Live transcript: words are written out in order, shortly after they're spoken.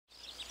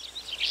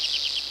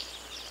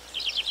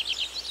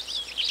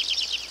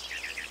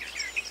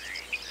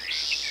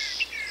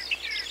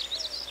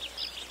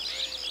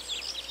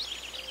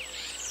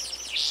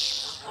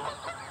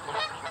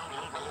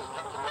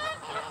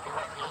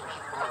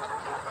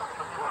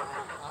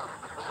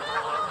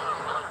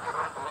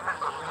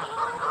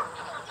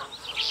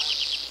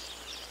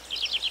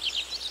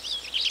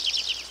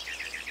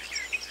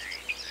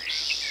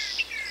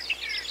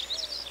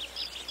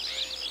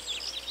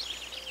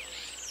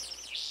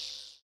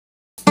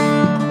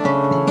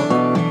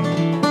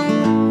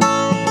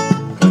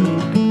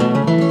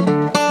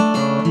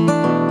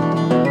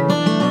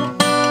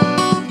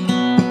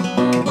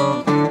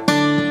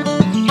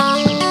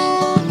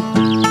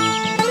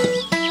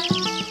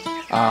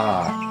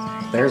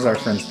There's our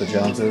friends the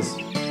Joneses.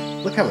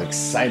 Look how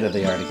excited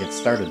they are to get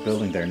started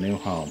building their new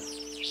home.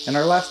 In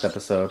our last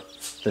episode,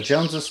 the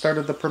Joneses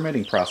started the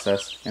permitting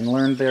process and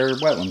learned there are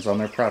wetlands on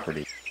their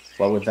property.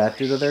 What would that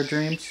do to their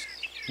dreams?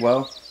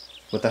 Well,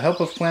 with the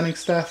help of planning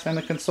staff and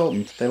a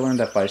consultant, they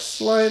learned that by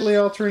slightly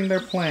altering their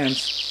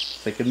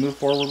plans, they could move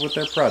forward with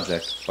their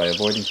project by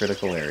avoiding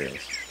critical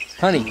areas.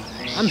 Honey,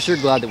 I'm sure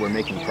glad that we're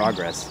making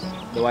progress,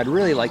 though I'd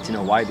really like to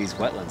know why these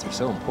wetlands are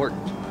so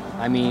important.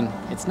 I mean,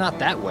 it's not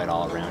that wet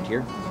all around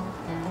here.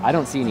 I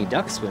don't see any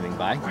ducks swimming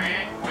by.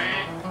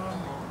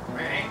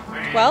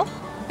 Well,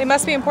 they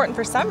must be important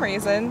for some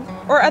reason,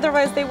 or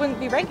otherwise they wouldn't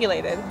be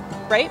regulated.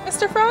 Right,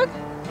 Mr. Frog?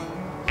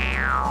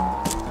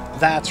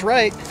 That's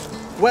right.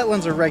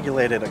 Wetlands are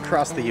regulated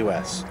across the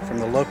U.S. from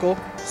the local,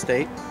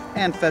 state,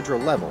 and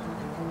federal level.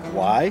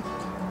 Why?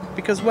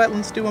 Because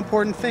wetlands do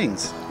important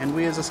things, and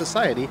we as a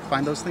society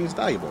find those things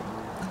valuable.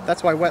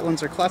 That's why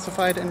wetlands are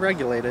classified and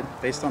regulated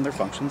based on their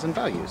functions and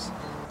values.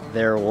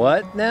 They're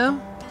what now?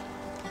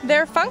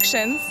 Their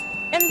functions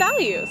and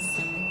values.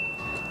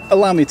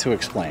 Allow me to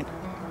explain.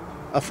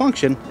 A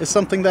function is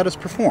something that is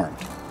performed.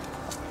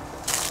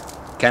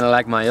 Kinda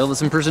like my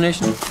Elvis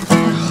impersonation?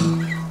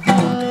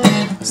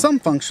 Some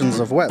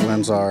functions of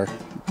wetlands are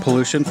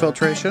pollution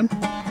filtration,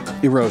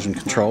 erosion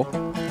control,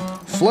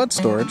 flood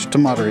storage to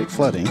moderate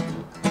flooding,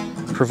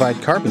 provide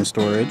carbon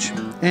storage,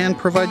 and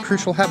provide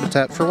crucial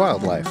habitat for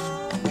wildlife.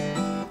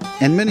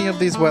 And many of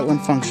these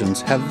wetland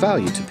functions have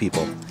value to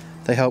people.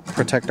 They help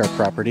protect our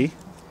property,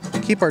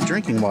 keep our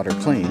drinking water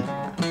clean,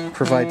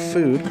 provide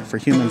food for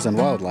humans and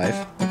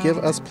wildlife, give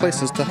us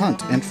places to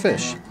hunt and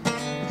fish,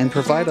 and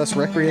provide us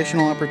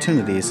recreational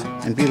opportunities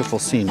and beautiful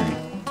scenery.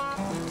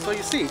 So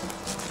you see,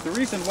 the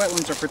reason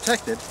wetlands are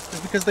protected is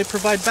because they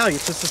provide value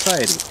to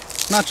society,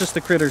 not just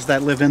the critters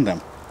that live in them,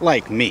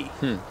 like me.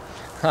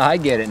 I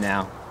get it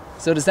now.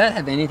 So does that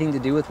have anything to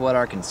do with what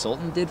our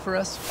consultant did for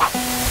us?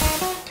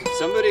 Did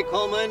somebody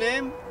call my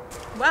name?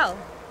 Well,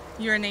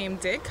 your name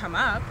did come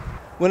up.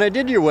 When I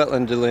did your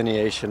wetland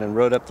delineation and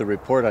wrote up the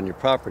report on your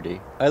property,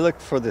 I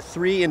looked for the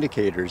 3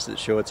 indicators that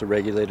show it's a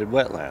regulated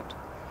wetland: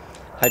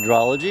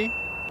 hydrology,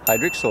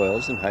 hydric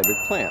soils, and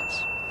hydric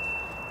plants.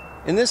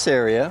 In this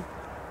area,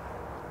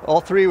 all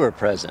 3 were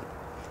present,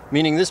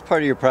 meaning this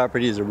part of your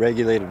property is a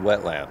regulated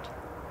wetland.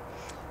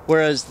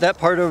 Whereas that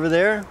part over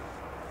there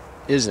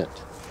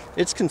isn't.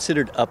 It's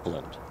considered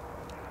upland.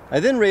 I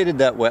then rated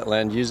that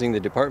wetland using the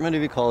Department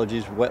of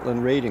Ecology's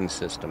Wetland Rating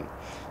system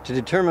to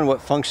determine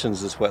what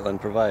functions this wetland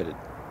provided.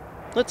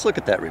 Let's look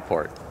at that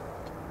report.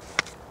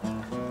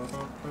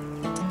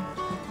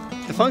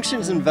 The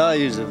functions and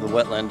values of the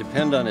wetland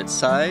depend on its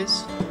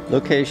size,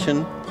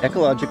 location,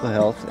 ecological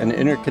health, and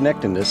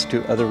interconnectedness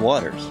to other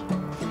waters.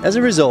 As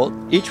a result,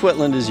 each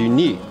wetland is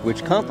unique,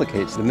 which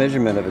complicates the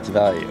measurement of its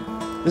value.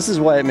 This is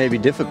why it may be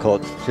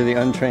difficult to the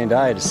untrained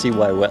eye to see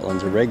why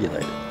wetlands are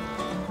regulated.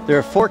 There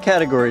are 4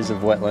 categories of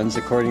wetlands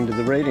according to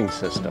the rating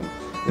system,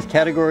 with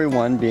Category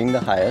 1 being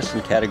the highest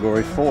and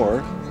Category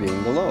 4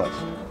 being the lowest.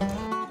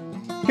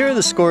 Here are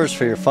the scores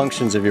for your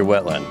functions of your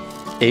wetland: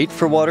 8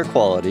 for water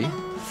quality,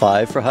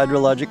 5 for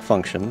hydrologic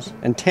functions,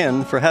 and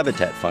 10 for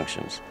habitat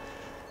functions.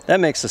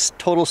 That makes a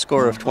total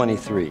score of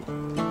 23.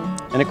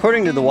 And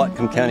according to the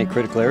Whatcom County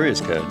Critical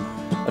Areas Code,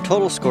 a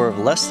total score of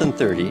less than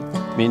 30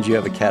 means you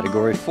have a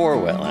Category 4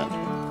 wetland.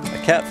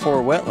 A Cat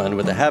 4 wetland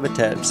with a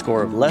habitat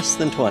score of less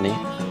than 20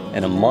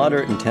 and a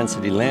moderate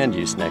intensity land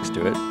use next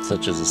to it,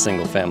 such as a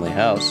single-family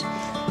house,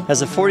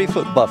 has a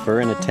 40-foot buffer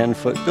and a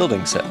 10-foot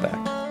building setback.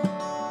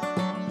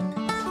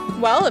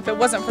 Well, if it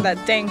wasn't for that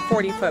dang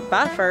 40-foot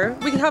buffer,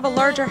 we could have a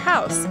larger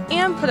house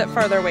and put it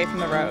farther away from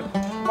the road.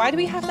 Why do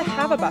we have to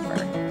have a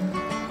buffer?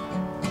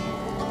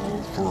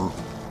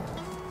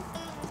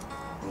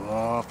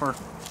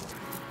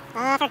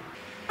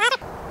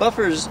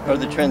 Buffers are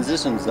the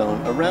transition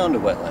zone around a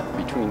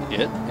wetland between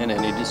it and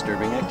any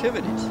disturbing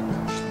activities.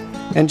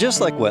 And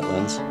just like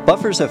wetlands,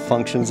 buffers have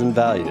functions and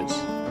values.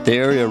 The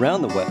area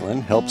around the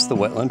wetland helps the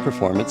wetland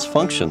perform its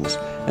functions,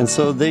 and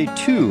so they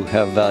too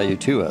have value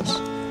to us.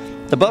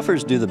 The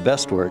buffers do the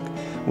best work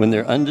when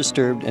they're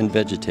undisturbed and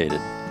vegetated.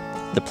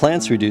 The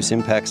plants reduce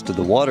impacts to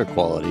the water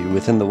quality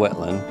within the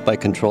wetland by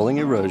controlling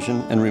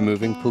erosion and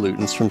removing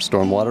pollutants from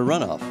stormwater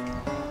runoff.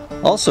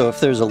 Also, if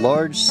there's a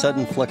large,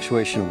 sudden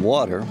fluctuation of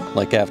water,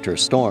 like after a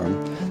storm,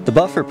 the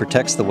buffer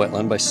protects the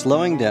wetland by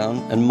slowing down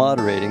and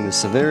moderating the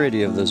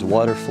severity of those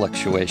water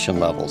fluctuation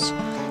levels.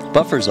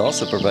 Buffers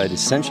also provide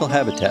essential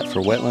habitat for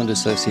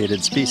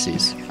wetland-associated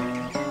species.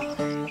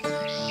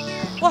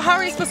 Well, how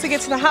are we supposed to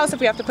get to the house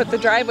if we have to put the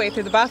driveway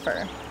through the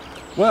buffer?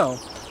 Well,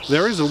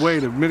 there is a way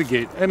to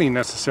mitigate any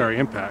necessary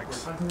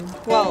impacts.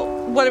 Well,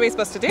 what are we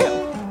supposed to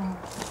do?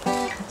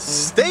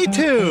 Stay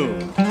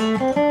tuned!